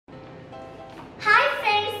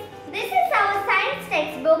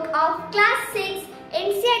textbook of Class 6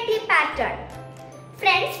 NCERT Pattern.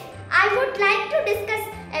 Friends, I would like to discuss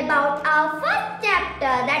about our first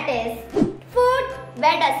chapter, that is food.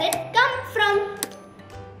 Where does it come from?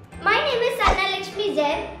 My name is Annalakshmi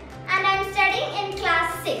and I am studying in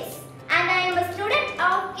Class 6 and I am a student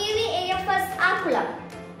of KVAFS Akulam.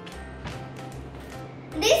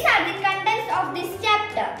 These are the contents of this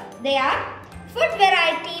chapter. They are food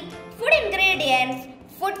variety, food ingredients,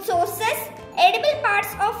 food sources, edible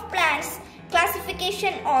parts of plants,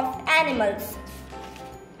 classification of animals.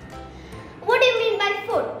 What do you mean by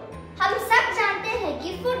food? हम सब जानते हैं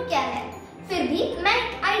कि food क्या है, फिर भी मैं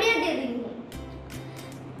एक आइडिया दे रही हूँ.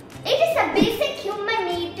 It is a basic human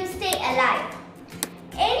need to stay alive.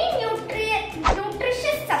 Any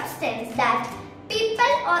nutritious substance that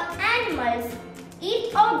people or animals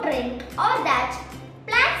eat or drink or that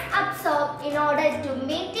plants absorb in order to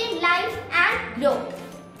maintain life and growth.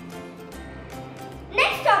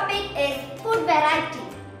 Next topic is food variety.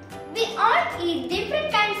 We all eat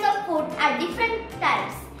different kinds of food at different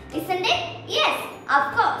times, isn't it? Yes,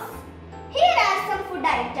 of course. Here are some food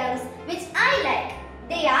items which I like.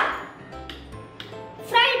 They are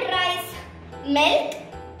fried rice, milk,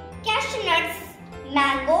 cashew nuts,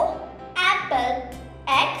 mango, apple,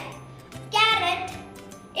 egg, carrot,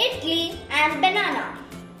 idli and banana.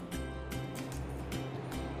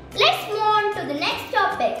 Let's move on to the next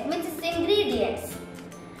topic, which is ingredients.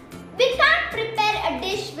 We can't prepare a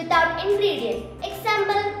dish without ingredients.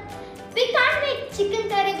 Example, we can't make chicken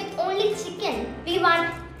curry with only chicken. We want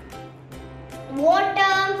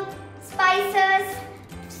water, spices,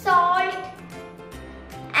 salt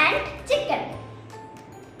and chicken.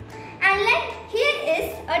 And here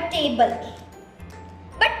is a table.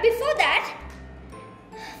 But before that,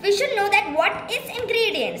 we should know that what is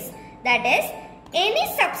ingredients. That is, any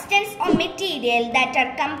substance or material that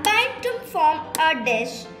are combined to form a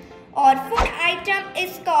dish or food item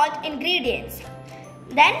is called ingredients.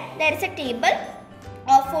 Then there is a table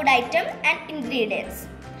of food item and ingredients.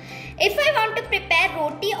 If I want to prepare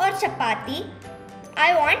roti or chapati,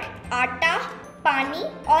 I want atta, pani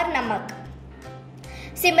और नमक.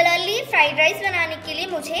 Similarly, fried rice बनाने के लिए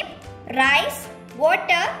मुझे rice,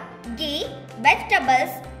 water, ghee, vegetables,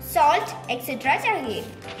 salt, etc. चाहिए.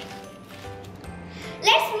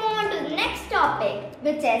 Let's move on to the next topic,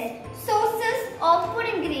 which is sources of food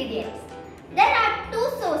ingredients. There are two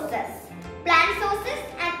sources, plant sources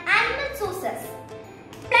and animal sources.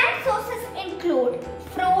 Plant sources include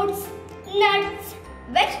fruits, nuts,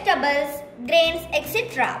 vegetables, grains,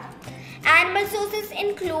 etc. Animal sources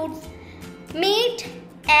include meat,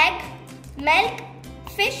 egg, milk,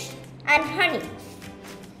 fish and honey.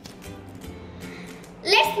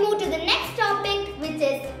 Let's move to the next topic, which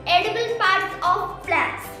is edible parts of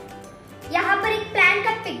plants. यहाँ पर एक plant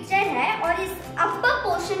का picture है और इस upper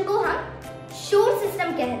portion को हम shoot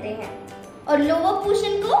system कहते हैं और लोअर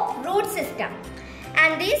पोर्शन को root system.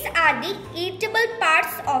 And these are the eatable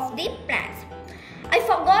parts of the plants. I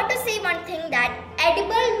forgot to say one thing, that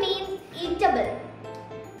edible means eatable.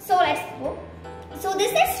 So let's go. So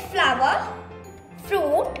this is flower,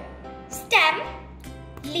 fruit, stem,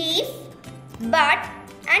 leaf, bud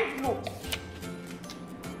and root.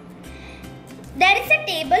 There is a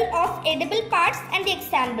table of edible parts and the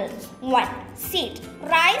examples. 1. Seed,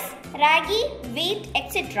 rice, ragi, wheat,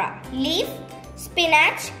 etc. Leaf,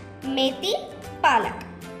 spinach, methi, palak.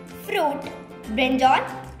 Fruit, brinjal,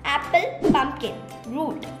 apple, pumpkin.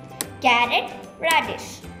 Root, carrot,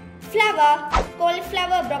 radish. Flower,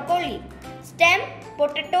 cauliflower, broccoli. Stem,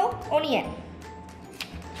 potato, onion.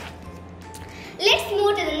 Let's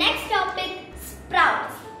move to the next topic,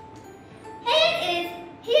 sprouts.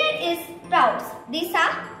 Here is sprouts. These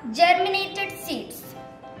are germinated seeds.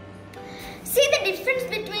 See the difference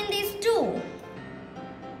between these two.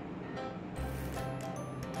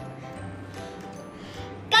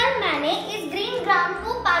 कल मैंने इस green gram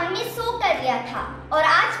को पानी में सोक कर दिया था और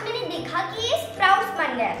आज मैंने देखा कि ये स्प्राउट्स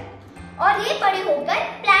बन गए और ये बड़े होकर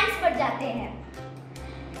प्लांट्स बन जाते हैं.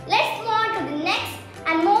 Let's move on to the next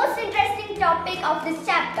and most interesting topic of this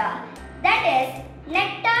chapter, that is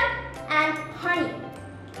nectar and honey.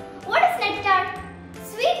 What is nectar?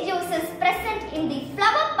 Sweet juices present in the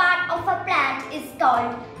flower part of a plant is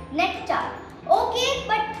called nectar. Okay,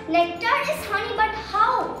 but nectar is honey, but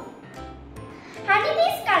how?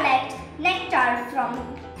 Honeybees collect nectar from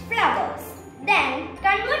flowers, then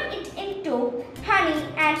convert it into honey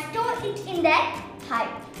and store it in their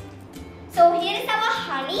hive. So here is our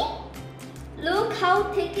honey. Look how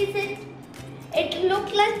thick is it. It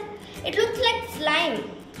looks like slime.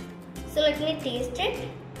 So let me taste it.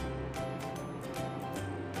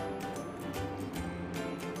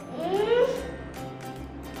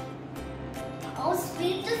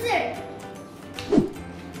 is it.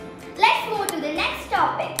 Let's move to the next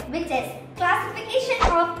topic, which is classification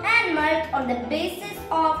of animals on the basis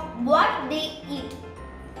of what they eat.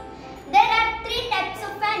 There are 3 types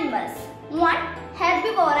of animals. 1.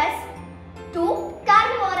 Herbivorous. 2.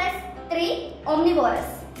 Carnivorous. 3. Omnivorous.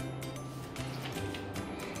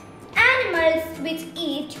 Animals which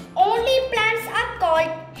eat only plants are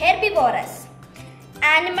called herbivorous.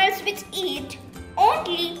 Animals which eat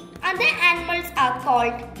only other animals are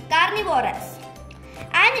called carnivorous.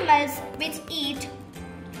 Animals which eat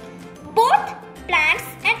both plants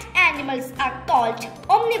and animals are called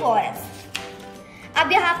omnivorous.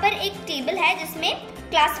 अब यहाँ पर एक table है जिसमें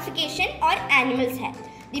classification और animals है.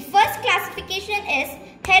 The first classification is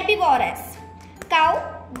herbivorous. Cow,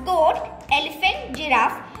 goat, elephant,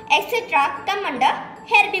 giraffe, etc. come under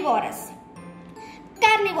herbivorous.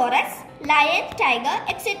 Carnivorous, lion, tiger,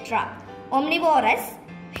 etc. Omnivorous,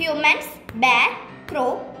 humans, bear,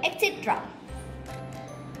 crow, etc.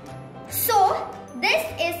 So, this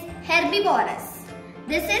is herbivorous.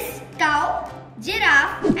 This is cow,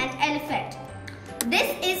 giraffe and elephant. This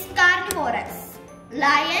is carnivorous.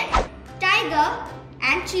 Lion, tiger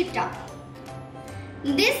and cheetah.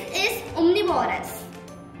 This is omnivorous.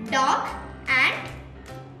 Dog and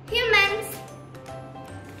humans.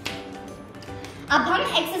 अब हम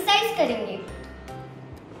exercise करेंगे.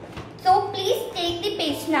 So please take the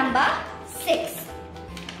page number 6.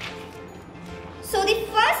 So the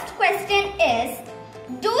first question is,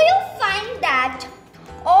 do you find that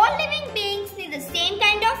all living beings need the same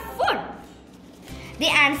kind of food? The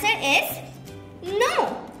answer is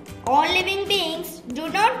no. All living beings do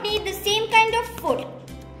not need the same kind of food.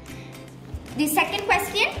 The second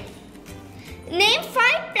question, name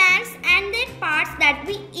 5 plants and their parts that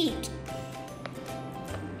we eat.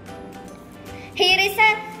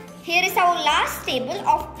 Here is our last table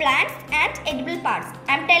of plants and edible parts.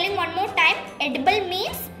 I am telling one more time, edible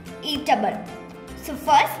means eatable. So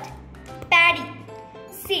first, paddy,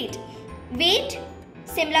 seed. Wheat,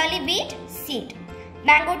 similarly wheat, seed.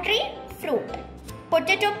 Mango tree, fruit.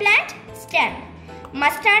 Potato plant, stem.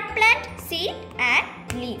 Mustard plant, seed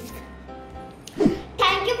and leaf.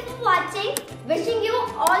 Thank you for watching. Wishing you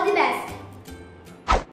all the best.